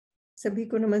Sabhi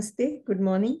ko namaste. Good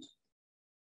morning.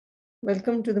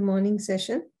 Welcome to the morning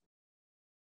session.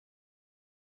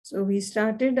 So we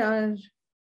started our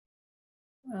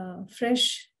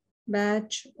fresh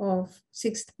batch of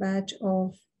sixth batch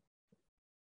of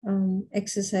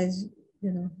exercise,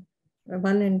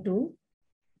 1 and 2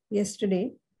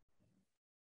 yesterday.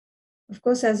 Of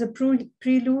course, as a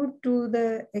prelude to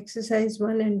the exercise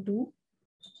 1 and 2,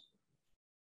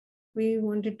 we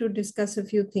wanted to discuss a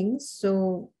few things.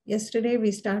 So yesterday we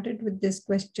started with this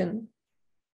question: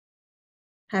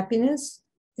 happiness,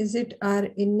 is it our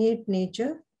innate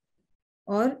nature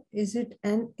or is it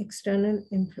an external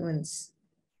influence?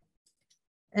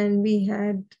 And we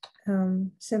had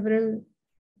several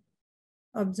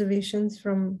observations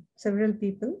from several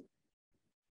people.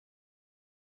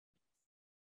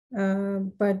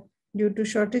 But due to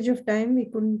shortage of time, we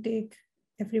couldn't take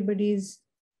everybody's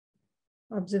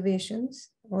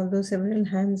observations, although several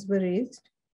hands were raised.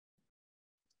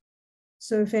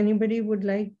 So if anybody would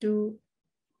like to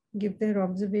give their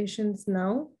observations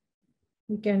now,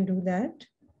 we can do that.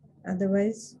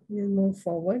 Otherwise, we'll move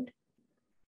forward.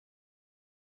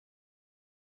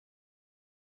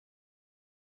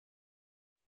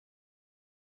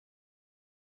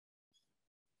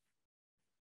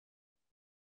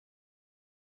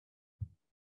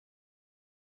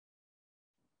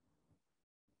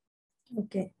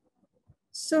 Okay.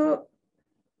 So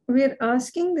we're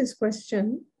asking this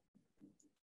question: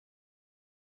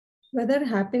 whether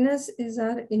happiness is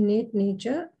our innate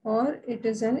nature or it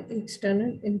is an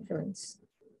external influence.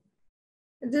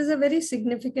 This is a very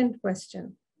significant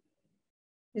question,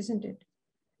 isn't it?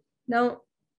 Now,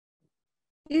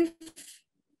 if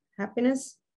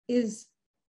happiness is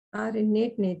our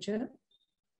innate nature,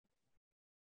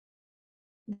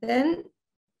 then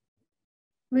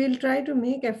we'll try to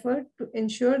make effort to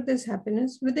ensure this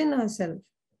happiness within ourselves.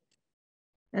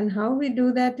 And how we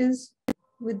do that is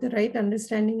with the right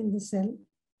understanding in the self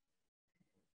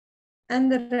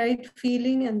and the right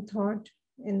feeling and thought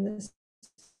in the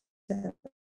self.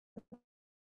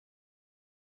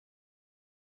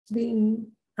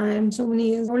 I am so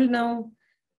many years old now.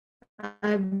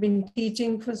 I've been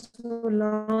teaching for so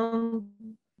long,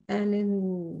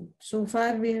 and so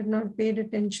far we have not paid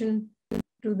attention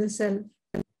to the self.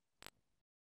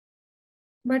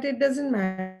 But it doesn't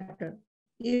matter.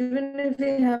 Even if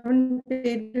we haven't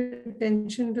paid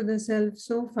attention to the self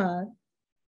so far,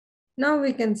 now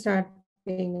we can start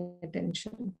paying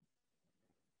attention.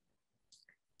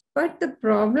 But the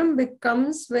problem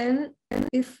becomes when,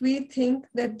 if we think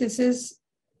that this is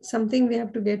something we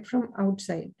have to get from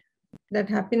outside, that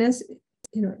happiness,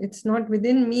 it's not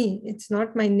within me, it's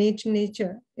not my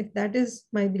nature. If that is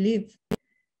my belief,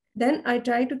 then I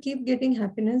try to keep getting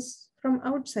happiness from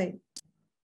outside.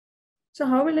 So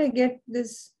how will I get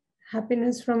this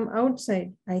happiness from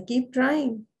outside? I keep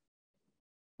trying.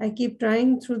 I keep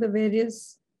trying through the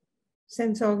various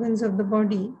sense organs of the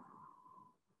body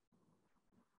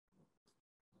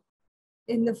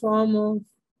in the form of,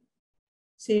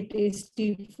 say,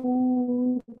 tasty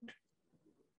food,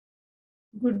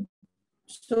 good,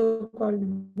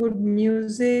 so-called good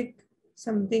music,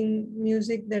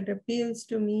 music that appeals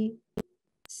to me,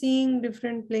 seeing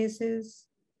different places,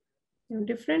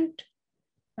 different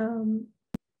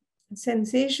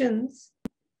sensations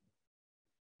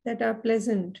that are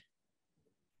pleasant.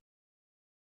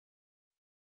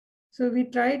 So we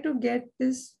try to get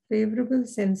this favorable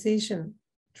sensation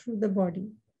through the body.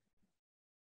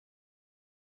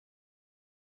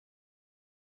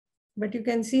 But you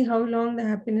can see how long the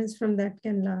happiness from that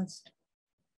can last.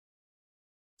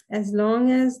 As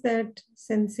long as that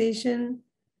sensation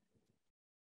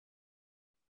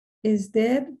is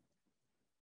there,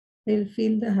 we'll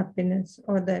feel the happiness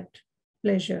or that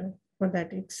pleasure or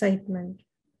that excitement.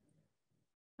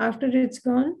 After it's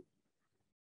gone,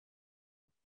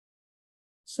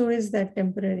 so is that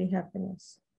temporary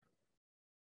happiness.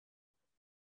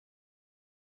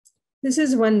 This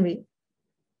is one way.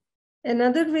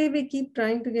 Another way we keep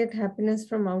trying to get happiness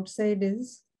from outside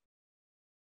is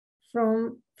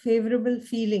from favorable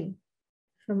feeling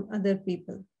from other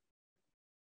people.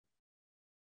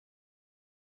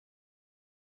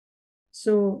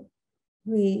 So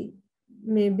we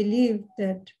may believe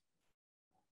that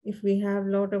if we have a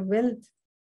lot of wealth,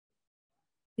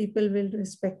 people will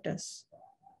respect us.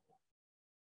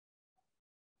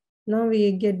 Now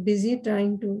we get busy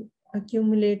trying to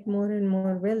accumulate more and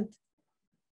more wealth,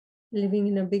 living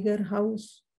in a bigger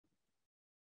house,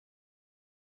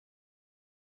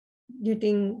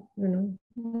 getting,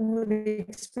 more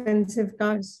expensive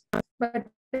cars. But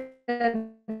at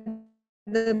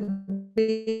the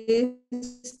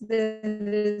base, there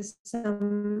is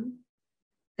some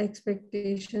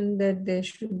expectation that there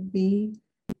should be,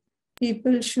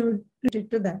 people should relate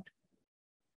to that.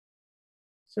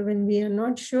 So when we are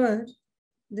not sure,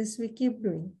 this we keep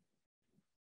doing.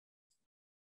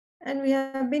 And we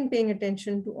have been paying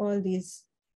attention to all these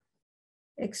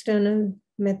external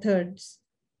methods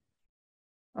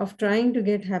of trying to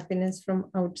get happiness from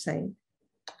outside.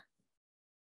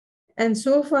 And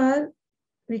so far,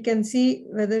 we can see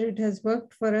whether it has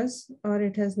worked for us or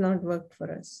it has not worked for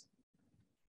us.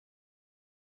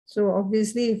 So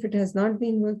obviously, if it has not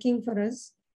been working for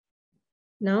us,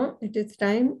 now it is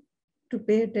time to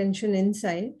pay attention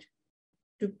inside,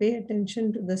 to pay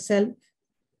attention to the self,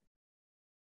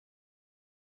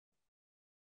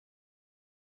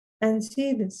 and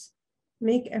see this,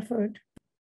 make effort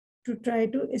to try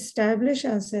to establish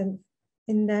ourselves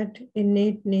in that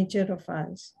innate nature of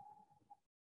ours.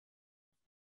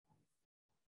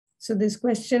 So this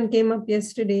question came up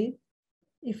yesterday.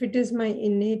 If it is my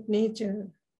innate nature,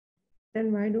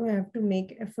 then why do I have to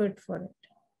make effort for it?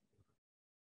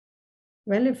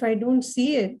 Well, if I don't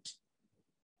see it,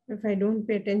 if I don't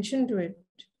pay attention to it,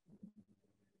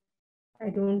 I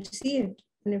don't see it.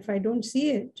 And if I don't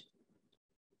see it,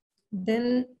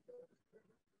 then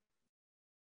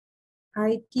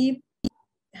I keep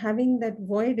having that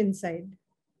void inside.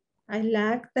 I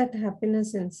lack that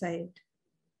happiness inside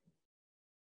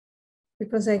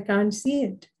because I can't see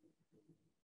it.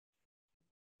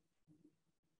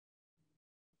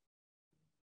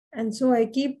 And so I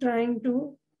keep trying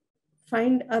to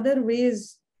find other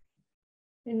ways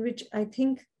in which I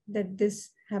think that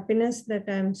this happiness that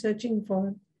I'm searching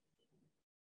for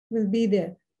will be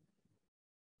there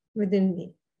within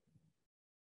me.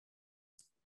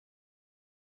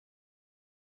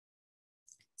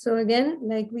 So again,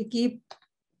 like we keep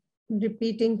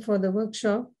repeating for the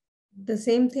workshop, the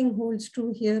same thing holds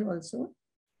true here also.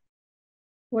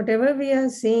 Whatever we are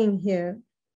saying here,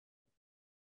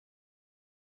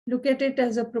 look at it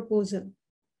as a proposal.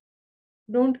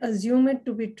 Don't assume it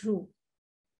to be true.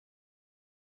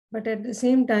 But at the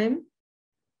same time,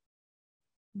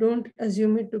 don't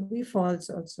assume it to be false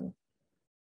also.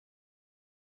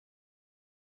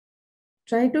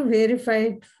 Try to verify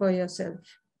it for yourself.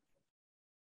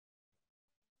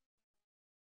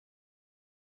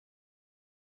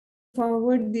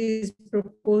 Forward these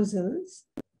proposals,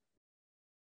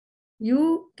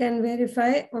 you can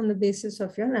verify on the basis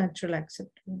of your natural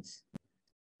acceptance.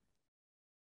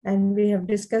 And we have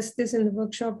discussed this in the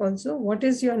workshop also. What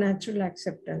is your natural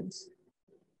acceptance?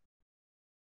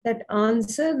 That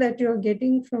answer that you're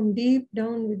getting from deep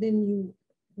down within you,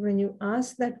 when you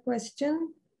ask that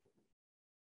question,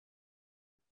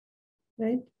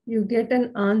 right, you get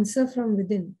an answer from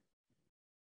within.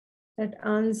 That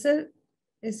answer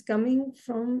is coming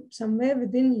from somewhere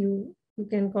within you. You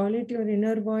can call it your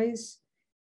inner voice.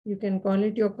 You can call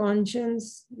it your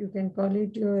conscience. You can call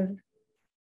it your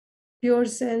pure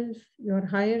self, your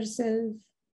higher self.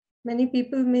 Many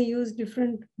people may use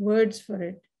different words for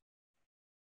it.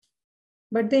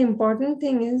 But the important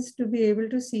thing is to be able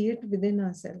to see it within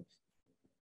ourselves.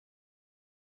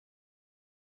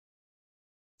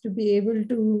 To be able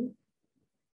to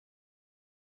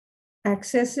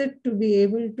access it, to be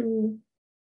able to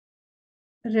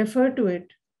refer to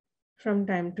it from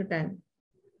time to time.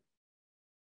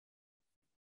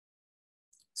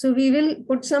 So we will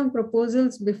put some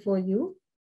proposals before you.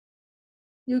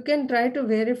 You can try to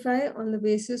verify on the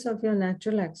basis of your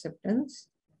natural acceptance.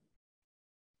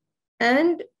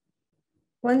 And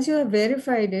once you have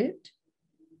verified it,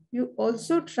 you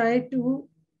also try to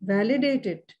validate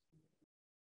it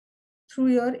through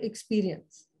your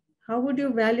experience. How would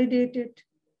you validate it?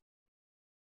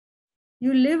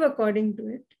 You live according to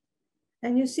it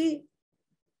and you see,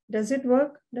 does it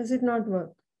work? Does it not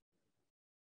work?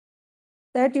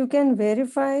 That you can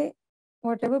verify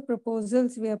whatever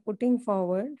proposals we are putting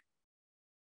forward.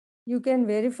 You can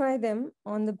verify them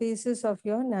on the basis of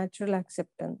your natural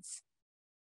acceptance.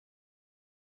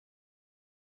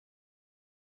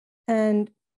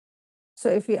 And so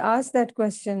if we ask that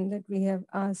question that we have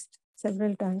asked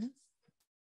several times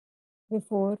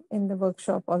before in the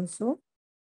workshop also,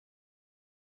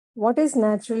 what is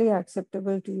naturally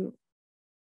acceptable to you?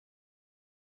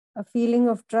 A feeling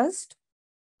of trust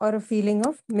or a feeling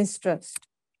of mistrust?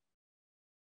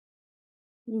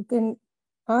 You can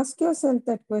ask yourself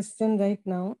that question right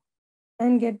now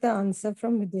and get the answer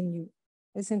from within you,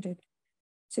 isn't it?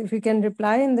 So if you can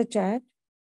reply in the chat,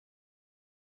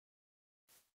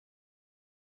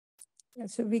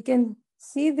 so we can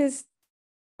see this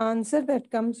answer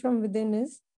that comes from within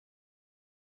is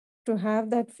to have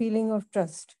that feeling of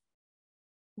trust.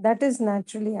 That is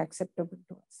naturally acceptable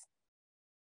to us.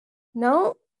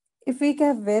 Now, if we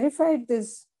have verified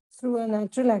this through a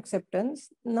natural acceptance,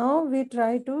 now we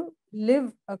try to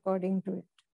live according to it.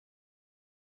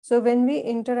 So when we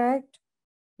interact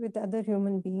with other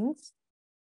human beings,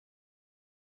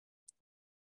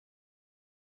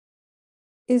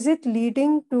 is it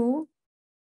leading to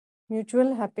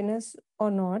mutual happiness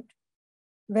or not?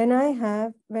 When I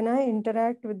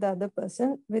interact with the other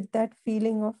person with that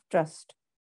feeling of trust.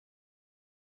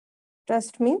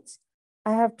 Trust means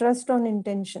I have trust on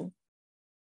intention,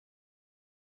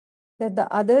 that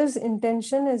the other's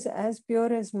intention is as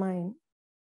pure as mine.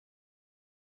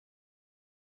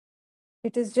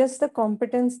 It is just the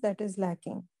competence that is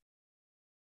lacking.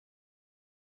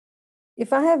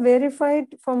 If I have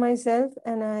verified for myself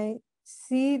and I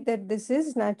see that this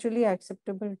is naturally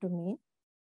acceptable to me,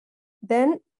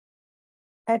 then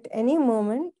at any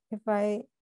moment, if I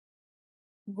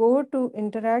go to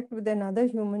interact with another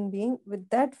human being with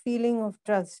that feeling of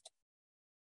trust,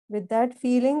 with that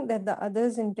feeling that the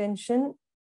other's intention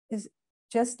is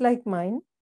just like mine,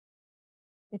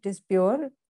 it is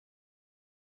pure.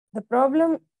 The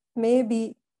problem may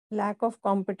be lack of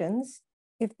competence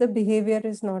if the behavior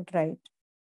is not right.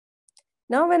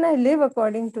 Now, when I live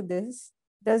according to this,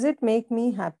 does it make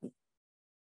me happy?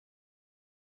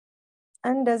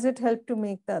 And does it help to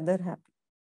make the other happy?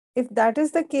 If that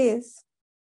is the case,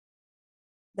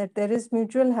 that there is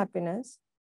mutual happiness,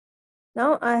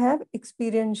 now I have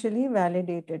experientially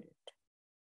validated it.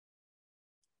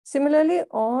 Similarly,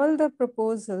 all the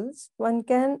proposals one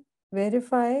can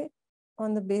verify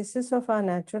on the basis of our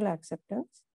natural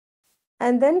acceptance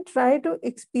and then try to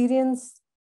experience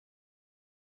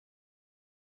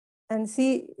and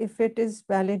see if it is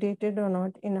validated or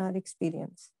not in our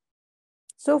experience.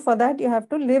 So for that, you have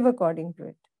to live according to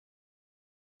it.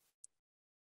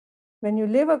 When you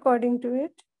live according to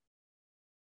it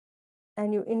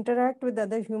and you interact with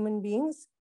other human beings,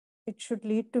 it should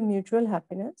lead to mutual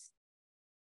happiness.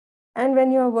 And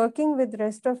when you are working with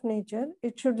rest of nature,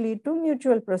 it should lead to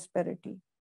mutual prosperity,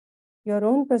 your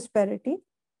own prosperity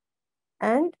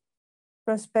and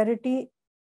prosperity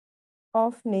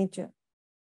of nature.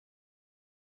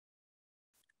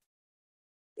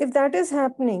 If that is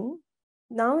happening,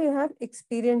 now you have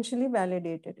experientially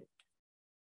validated it.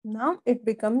 Now it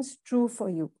becomes true for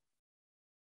you.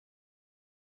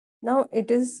 Now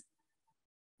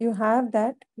you have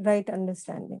that right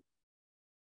understanding.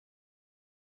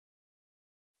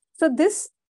 So this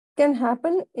can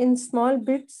happen in small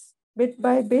bits, bit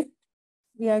by bit.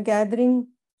 We are gathering,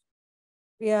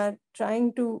 we are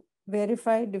trying to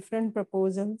verify different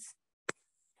proposals.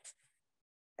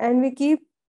 And we keep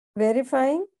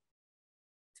verifying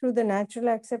through the natural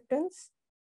acceptance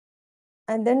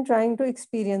and then trying to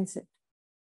experience it,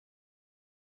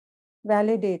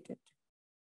 validate it,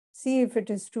 see if it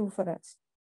is true for us.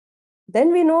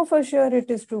 Then we know for sure it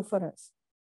is true for us.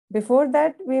 Before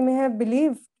that, we may have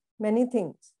believed many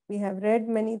things. We have read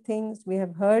many things, we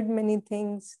have heard many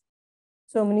things.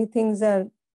 So many things are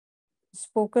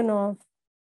spoken of.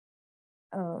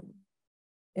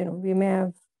 We may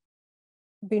have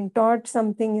been taught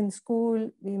something in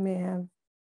school. We may have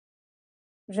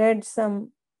read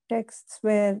some texts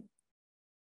where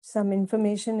some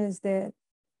information is there.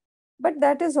 But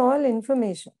that is all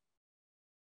information.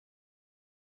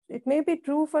 It may be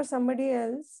true for somebody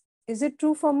else. Is it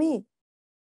true for me?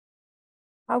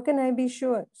 How can I be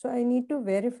sure? So I need to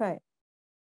verify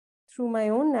through my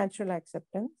own natural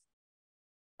acceptance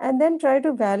and then try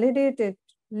to validate it,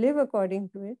 live according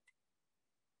to it,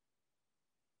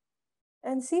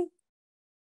 and see.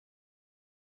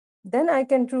 Then I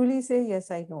can truly say,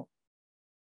 yes, I know.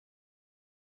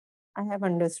 I have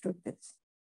understood this.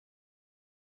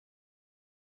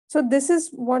 So this is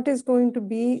what is going to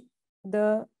be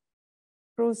the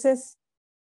process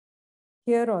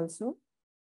here also.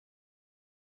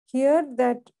 Here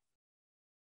that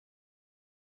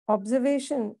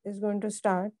observation is going to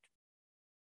start,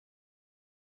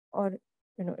 or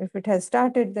if it has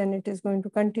started, then it is going to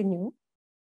continue.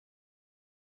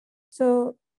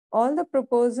 So all the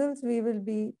proposals we will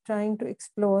be trying to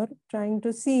explore, trying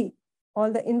to see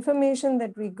all the information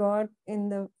that we got in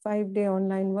the 5-day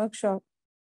online workshop.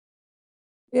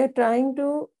 We are trying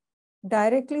to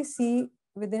directly see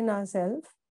within ourselves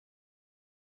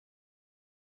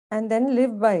and then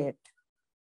live by it.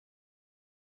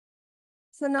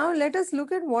 So now let us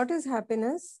look at what is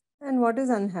happiness and what is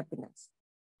unhappiness.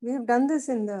 We have done this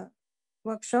in the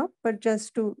workshop, but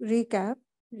just to recap,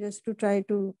 just to try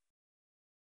to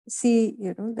see,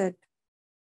 that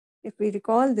if we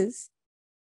recall this,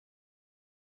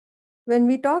 when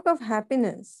we talk of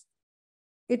happiness,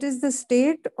 it is the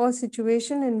state or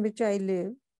situation in which I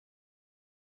live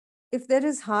if there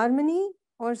is harmony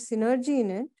or synergy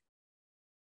in it,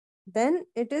 then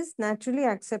it is naturally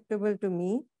acceptable to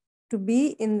me to be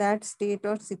in that state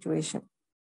or situation.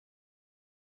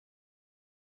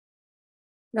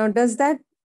 Now, does that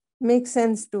make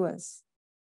sense to us?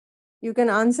 You can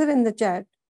answer in the chat.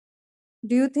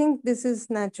 Do you think this is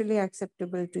naturally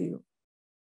acceptable to you?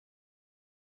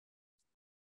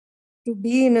 To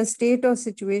be in a state or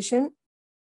situation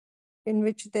in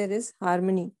which there is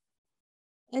harmony,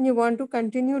 and you want to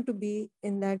continue to be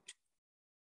in that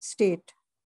state.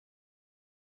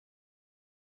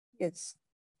 Yes.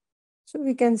 So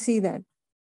we can see that.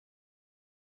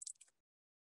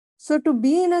 So to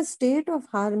be in a state of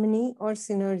harmony or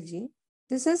synergy,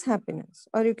 this is happiness.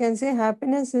 Or you can say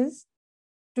happiness is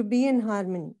to be in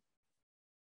harmony.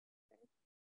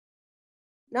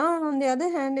 Now, on the other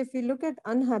hand, if we look at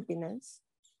unhappiness,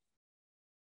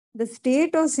 the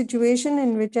state or situation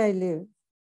in which I live,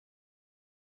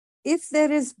 if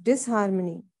there is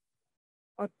disharmony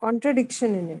or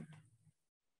contradiction in it,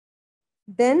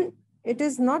 then it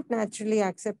is not naturally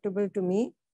acceptable to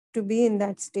me to be in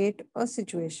that state or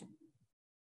situation.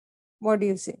 What do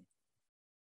you say?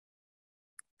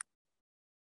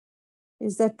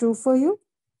 Is that true for you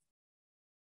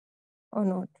or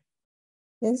not?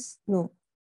 Yes? No?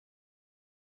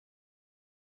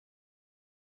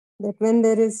 That when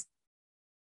there is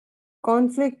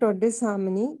conflict or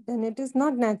disharmony, then it is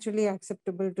not naturally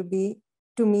acceptable to me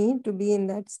to be in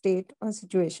that state or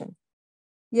situation.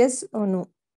 Yes or no?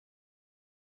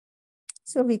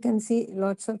 So we can see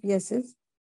lots of yeses.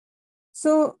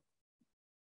 So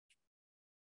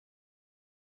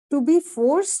to be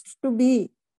forced to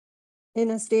be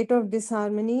in a state of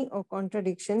disharmony or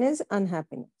contradiction is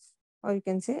unhappiness. Or you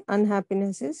can say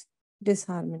unhappiness is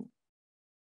disharmony.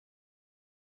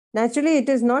 Naturally, it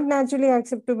is not naturally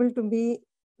acceptable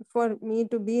for me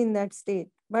to be in that state,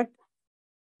 but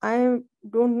I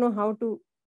don't know how to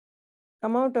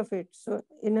come out of it. So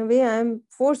in a way, I am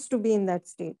forced to be in that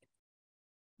state.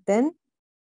 Then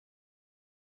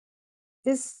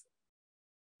this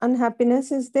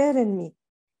unhappiness is there in me.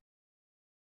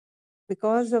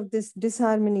 Because of this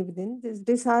disharmony within, this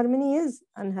disharmony is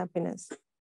unhappiness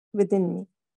within me,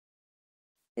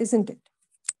 isn't it?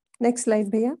 Next slide,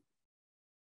 Bhaiya.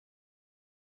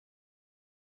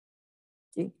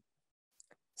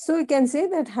 So we can say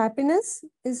that happiness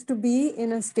is to be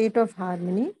in a state of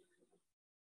harmony,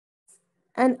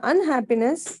 and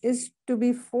unhappiness is to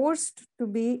be forced to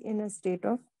be in a state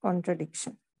of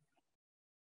contradiction.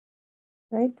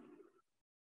 Right?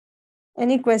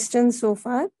 Any questions so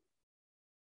far?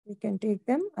 We can take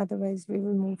them, otherwise we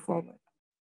will move forward.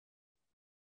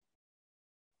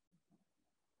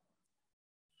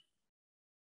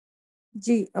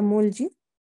 जी, अमोल जी.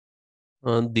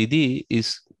 दीदी,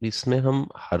 इसमें हम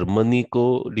harmony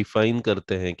को define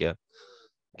करते हैं क्या?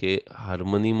 कि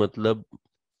harmony मतलब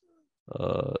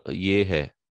ये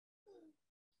है,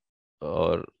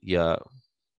 और या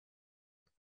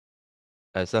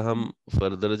ऐसा हम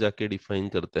फर्दर जाके डिफाइन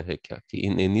करते हैं क्या कि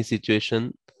इन एनी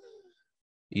सिचुएशन,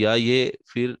 या ये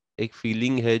फिर एक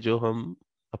फीलिंग है जो हम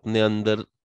अपने अंदर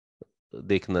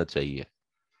देखना चाहिए?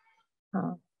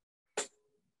 हाँ.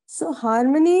 So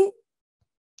harmony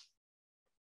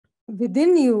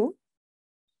within you,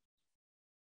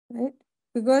 right?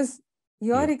 Because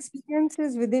your experience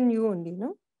is within you only,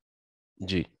 no?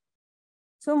 Ji.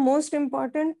 So most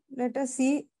important, let us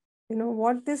see,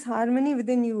 what this harmony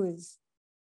within you is.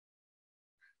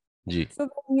 Ji. So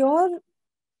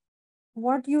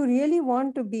what you really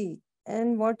want to be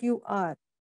and what you are,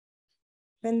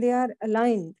 when they are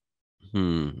aligned,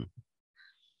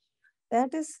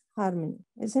 that is harmony,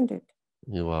 isn't it?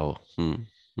 Wow.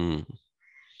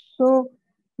 So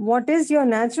what is your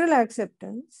natural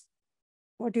acceptance,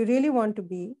 what you really want to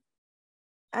be,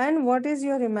 and what is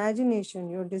your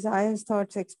imagination, your desires,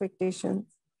 thoughts, expectations?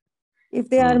 If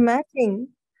they are matching,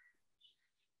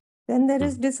 then there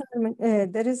is disharmony,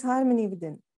 there is harmony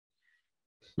within.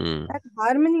 That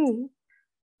harmony,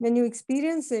 when you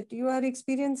experience it, you are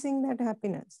experiencing that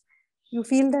happiness. You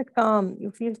feel that calm,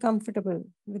 you feel comfortable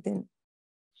within.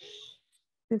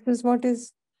 This is what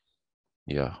is,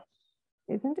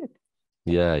 isn't it?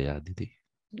 Yeah, Didi.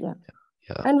 Yeah.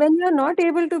 And when you are not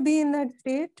able to be in that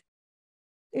state,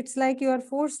 it's like you are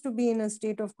forced to be in a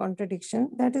state of contradiction.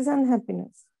 That is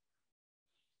unhappiness.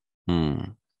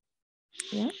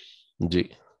 Yeah.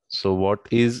 Ji. So what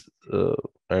is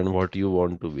and what you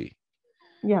want to be?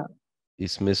 Yeah.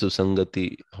 इसमें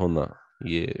सुसंगति होना,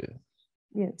 ये.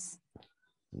 Yes.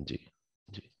 Ji.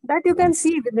 Ji. That you can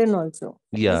see within also.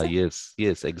 Yeah. Yes.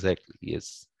 Exactly.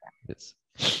 Yes.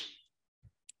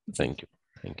 Thank you.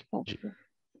 Okay.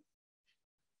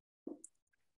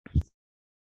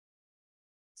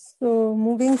 So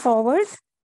moving forward,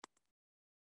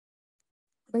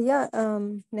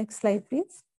 Bhaiya, next slide,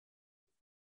 please.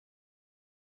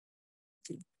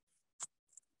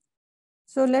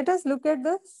 So let us look at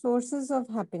the sources of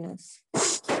happiness.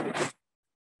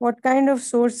 What kind of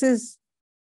sources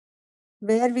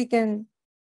where we can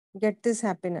get this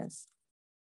happiness?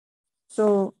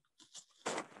 So,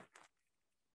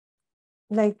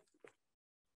 like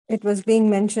it was being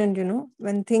mentioned,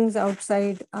 when things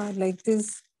outside are like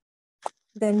this,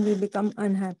 then we become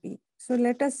unhappy. So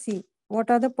let us see what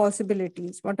are the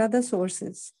possibilities, what are the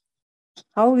sources,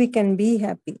 how we can be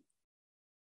happy.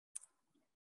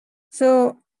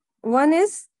 So one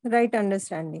is right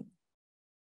understanding.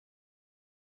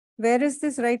 Where is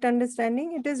this right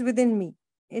understanding? It is within me,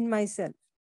 in myself.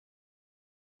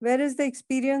 Where is the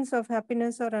experience of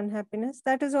happiness or unhappiness?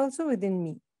 That is also within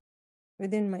me,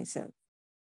 within myself.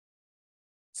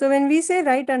 So when we say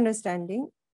right understanding,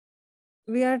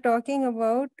 we are talking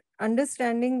about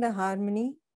understanding the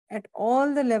harmony at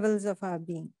all the levels of our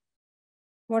being.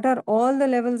 What are all the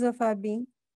levels of our being?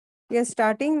 We are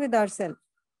starting with ourselves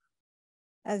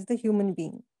as the human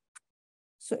being.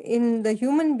 So in the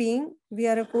human being, we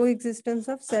are a coexistence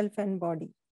of self and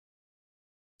body.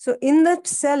 So in that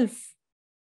self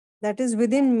that is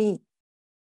within me,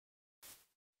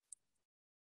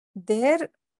 there,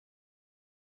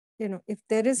 if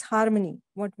there is harmony,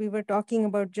 what we were talking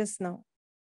about just now,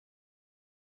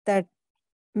 that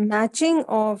matching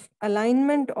of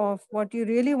alignment of what you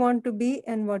really want to be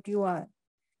and what you are,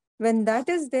 when that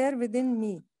is there within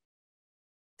me,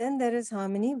 then there is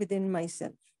harmony within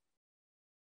myself.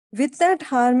 With that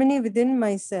harmony within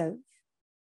myself,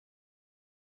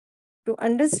 to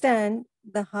understand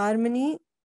the harmony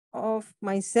of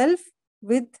myself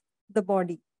with the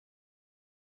body,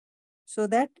 so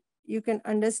that you can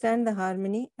understand the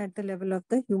harmony at the level of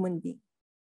the human being.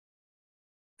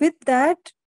 With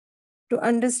that, to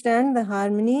understand the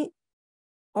harmony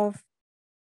of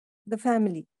the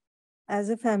family, as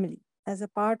a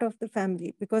part of the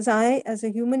family, because I, as a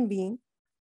human being,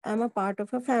 am a part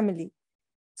of a family.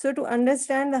 So to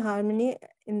understand the harmony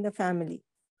in the family,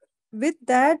 with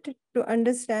that, to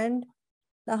understand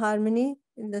the harmony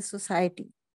in the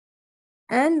society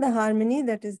and the harmony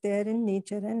that is there in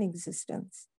nature and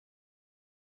existence.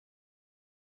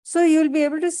 So you'll be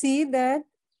able to see that,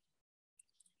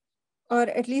 or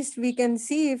at least we can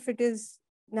see if it is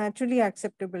naturally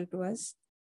acceptable to us,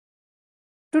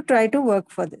 to try to work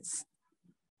for this.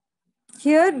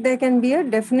 Here, there can be a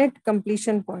definite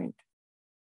completion point.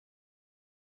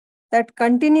 That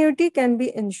continuity can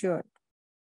be ensured.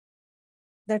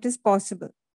 That is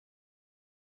possible.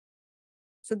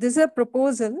 So this is a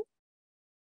proposal.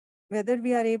 Whether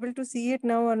we are able to see it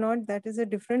now or not, that is a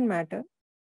different matter.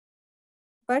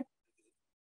 But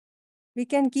we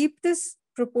can keep this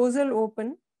proposal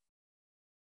open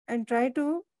and try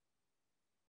to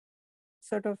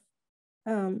sort of,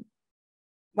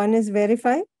 one is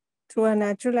verify through a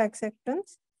natural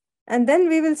acceptance, and then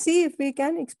we will see if we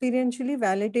can experientially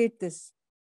validate this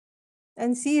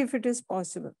and see if it is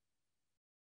possible.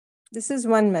 This is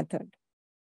one method.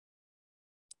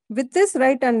 With this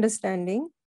right understanding,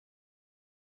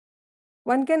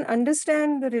 one can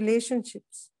understand the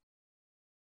relationships.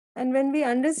 And when we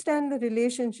understand the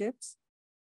relationships,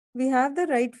 we have the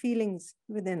right feelings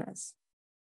within us.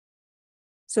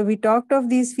 So we talked of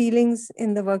these feelings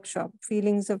in the workshop: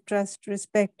 feelings of trust,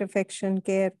 respect, affection,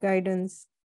 care, guidance,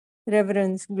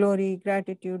 reverence, glory,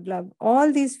 gratitude, love,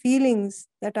 all these feelings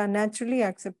that are naturally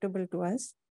acceptable to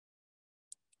us.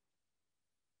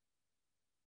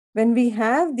 When we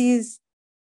have these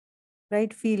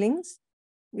right feelings,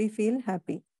 we feel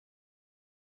happy.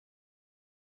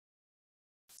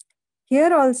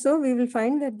 Here also, we will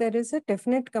find that there is a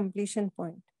definite completion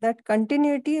point, that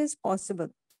continuity is possible.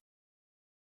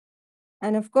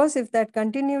 And of course, if that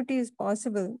continuity is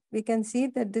possible, we can see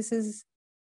that this is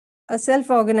a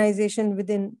self-organization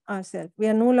within ourselves. We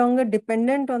are no longer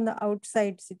dependent on the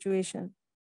outside situation.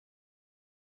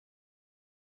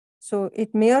 So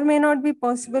it may or may not be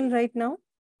possible right now,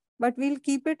 but we'll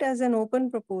keep it as an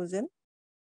open proposal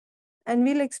and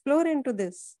we'll explore into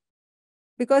this.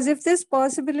 Because if this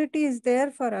possibility is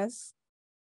there for us,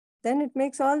 then it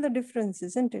makes all the difference,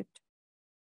 isn't it?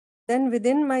 Then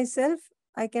within myself,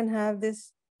 I can have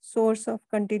this source of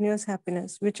continuous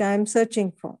happiness, which I am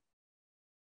searching for.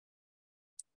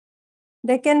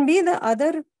 There can be the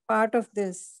other part of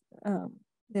this,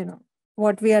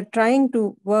 what we are trying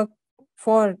to work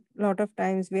for. A lot of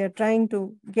times we are trying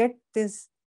to get this,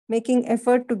 making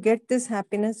effort to get this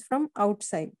happiness from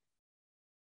outside.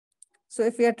 So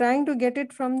if we are trying to get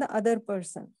it from the other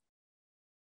person,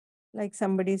 like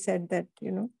somebody said that,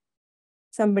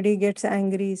 Somebody gets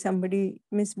angry, somebody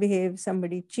misbehaves,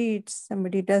 somebody cheats,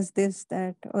 somebody does this,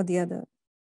 that, or the other.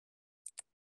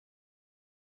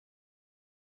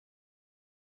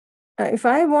 If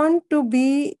I want to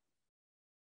be,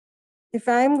 if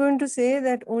I'm going to say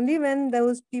that only when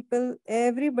those people,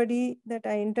 everybody that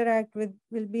I interact with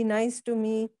will be nice to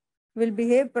me, will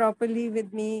behave properly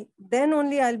with me, then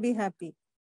only I'll be happy.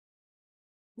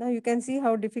 Now you can see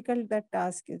how difficult that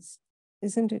task is,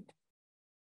 isn't it?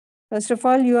 First of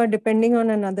all, you are depending on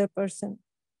another person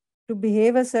to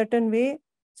behave a certain way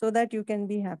so that you can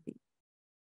be happy,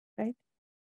 right?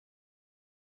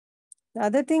 The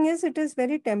other thing is it is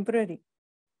very temporary.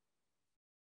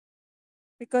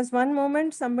 Because one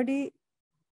moment somebody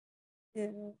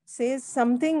says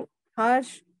something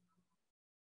harsh,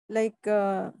 like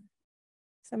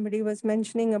somebody was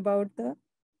mentioning about the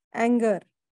anger,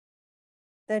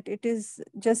 that it is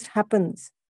just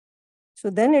happens. So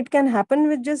then it can happen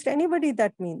with just anybody,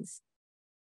 that means.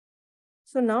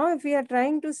 So now if we are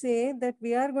trying to say that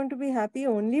we are going to be happy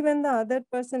only when the other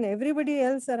person, everybody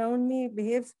else around me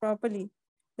behaves properly,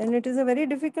 then it is a very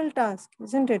difficult task,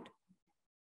 isn't it?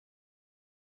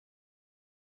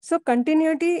 So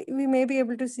continuity, we may be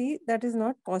able to see that is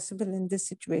not possible in this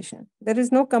situation. There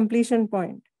is no completion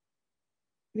point.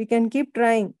 We can keep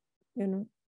trying,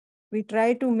 we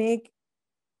try to make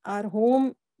our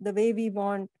home the way we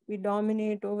want. We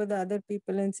dominate over the other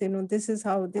people and say, no, this is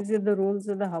how, these are the rules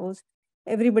of the house.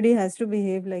 Everybody has to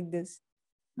behave like this.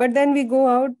 But then we go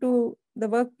out to the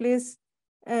workplace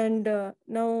and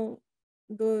now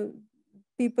the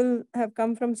people have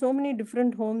come from so many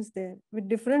different homes there with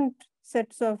different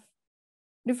sets of,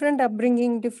 different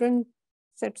upbringing, different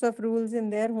sets of rules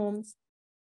in their homes.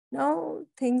 Now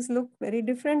things look very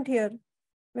different here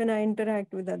when I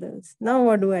interact with others. Now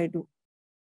what do I do?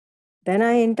 Then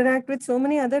I interact with so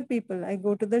many other people. I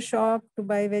go to the shop to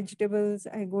buy vegetables.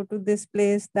 I go to this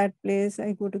place, that place.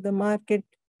 I go to the market.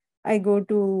 I go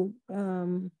to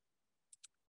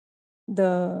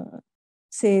the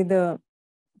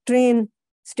train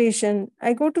station.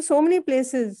 I go to so many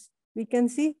places we can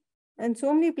see, and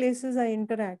so many places I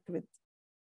interact with.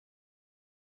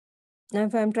 Now,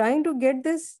 if I'm trying to get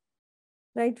this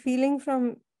right feeling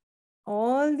from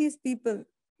all these people,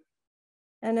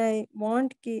 and I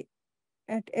want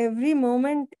at every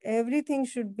moment, everything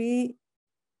should be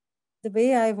the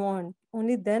way I want,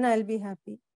 only then I'll be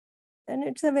happy. Then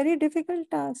it's a very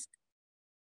difficult task.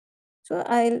 So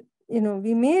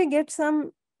we may get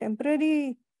some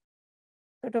temporary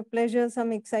sort of pleasure,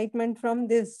 some excitement from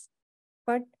this,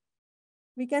 but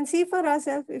we can see for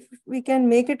ourselves if we can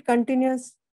make it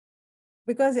continuous,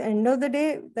 because end of the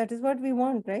day, that is what we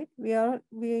want, right? We are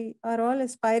all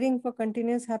aspiring for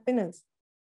continuous happiness.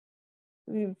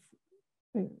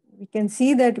 We can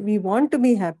see that we want to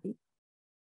be happy,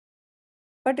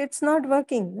 but it's not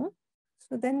working, no?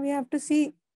 So then we have to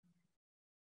see.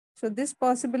 So this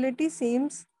possibility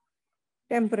seems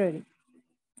temporary.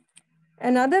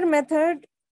 Another method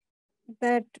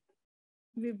that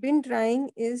we've been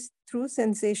trying is through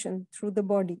sensation, through the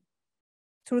body,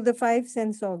 through the 5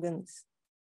 sense organs,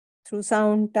 through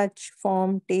sound, touch,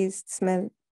 form, taste, smell.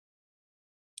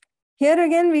 Here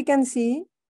again, we can see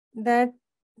that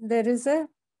there is a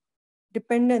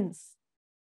dependence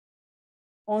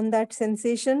on that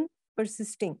sensation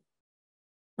persisting,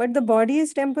 but the body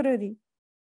is temporary.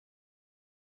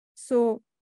 So,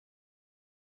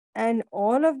 and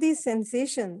all of these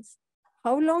sensations,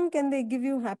 how long can they give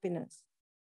you happiness?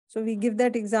 So we give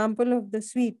that example of the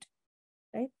sweet,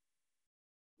 right?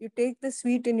 You take the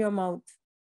sweet in your mouth,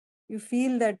 you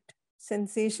feel that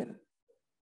sensation,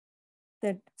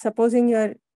 that supposing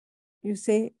you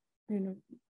say,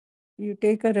 you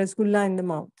take a rasgulla in the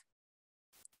mouth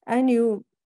and you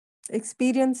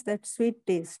experience that sweet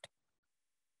taste.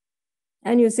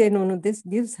 And you say, no, this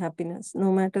gives happiness,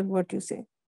 no matter what you say.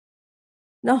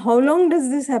 Now, how long does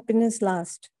this happiness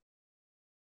last?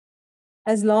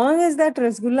 As long as that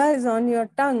rasgulla is on your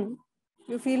tongue,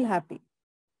 you feel happy.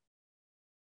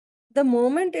 The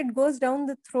moment it goes down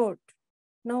the throat,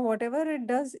 now whatever it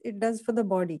does for the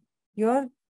body. Your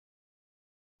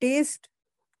taste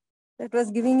that was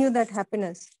giving you that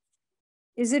happiness,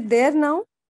 is it there now?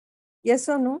 Yes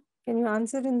or no? Can you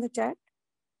answer in the chat?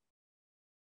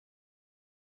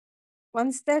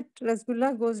 Once that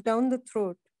rasgulla goes down the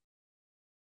throat,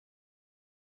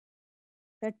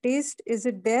 that taste, is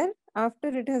it there after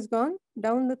it has gone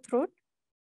down the throat?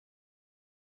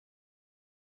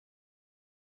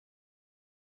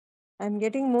 I'm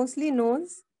getting mostly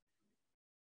no's,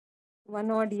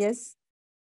 one odd yes.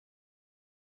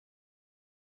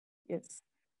 Yes.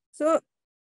 So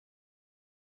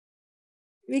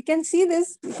we can see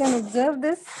this, we can observe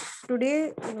this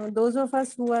today. Those of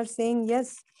us who are saying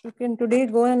yes, you can today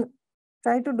go and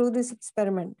try to do this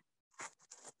experiment.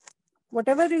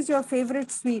 Whatever is your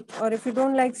favorite sweet, or if you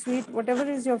don't like sweet, whatever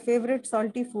is your favorite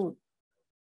salty food,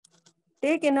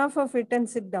 take enough of it and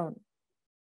sit down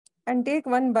and take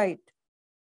one bite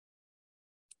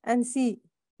and see,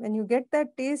 when you get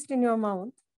that taste in your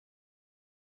mouth,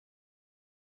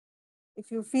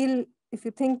 if you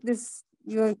think this,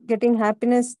 you're getting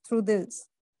happiness through this,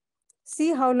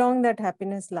 see how long that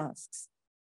happiness lasts.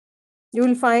 You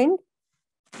will find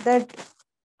that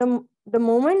the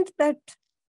moment that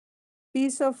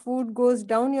piece of food goes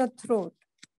down your throat,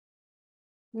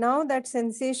 now that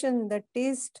sensation, that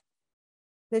taste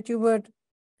that you were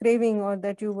craving or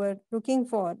that you were looking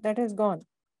for, that has gone.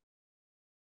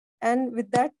 And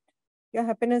with that, your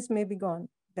happiness may be gone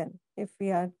then, if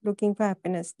we are looking for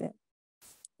happiness there.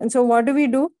 And so what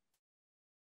do?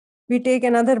 We take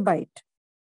another bite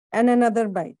and another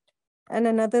bite and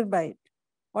another bite.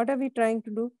 What are we trying to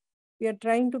do? We are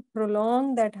trying to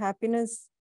prolong that happiness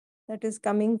that is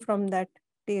coming from that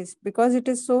taste, because it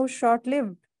is so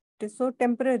short-lived, it is so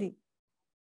temporary.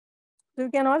 So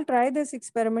we can all try this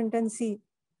experiment and see,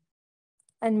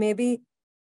 and maybe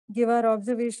give our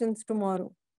observations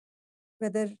tomorrow,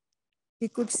 whether we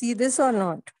could see this or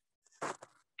not,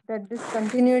 that this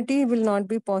continuity will not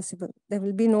be possible. There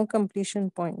will be no completion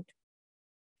point.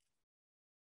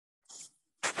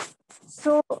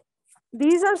 So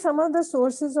these are some of the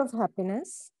sources of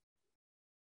happiness.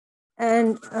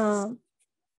 And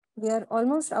we are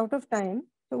almost out of time.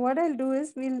 So what I'll do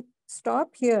is we'll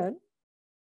stop here.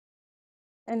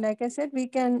 And like I said, we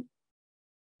can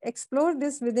explore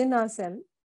this within ourselves,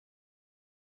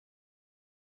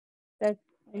 that,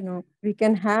 we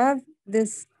can have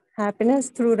this happiness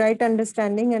through right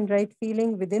understanding and right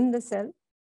feeling within the self.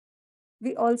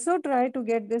 We also try to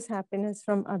get this happiness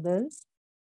from others,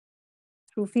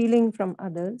 through feeling from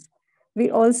others. We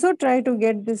also try to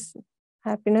get this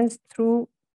happiness through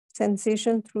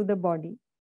sensation through the body.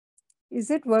 Is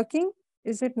it working?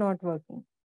 Is it not working?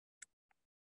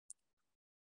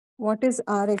 What is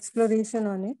our exploration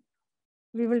on it?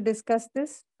 We will discuss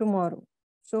this tomorrow.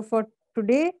 So for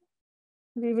today,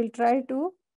 we will try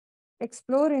to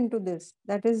explore into this.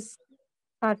 That is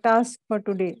our task for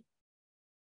today.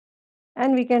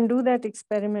 And we can do that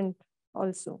experiment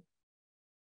also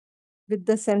with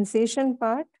the sensation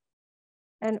part.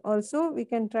 And also we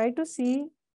can try to see,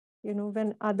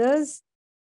 when others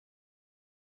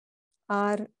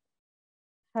are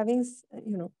having,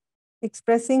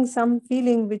 expressing some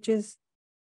feeling which is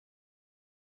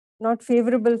not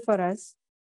favorable for us,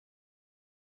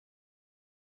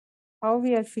 how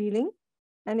we are feeling.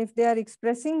 And if they are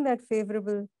expressing that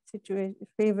favorable situation,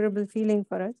 favorable feeling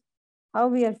for us, how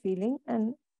we are feeling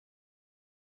and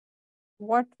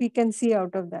what we can see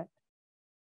out of that.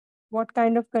 What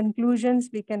kind of conclusions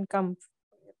that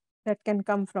can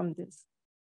come from this.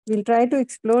 We'll try to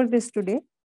explore this today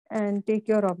and take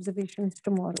your observations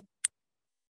tomorrow.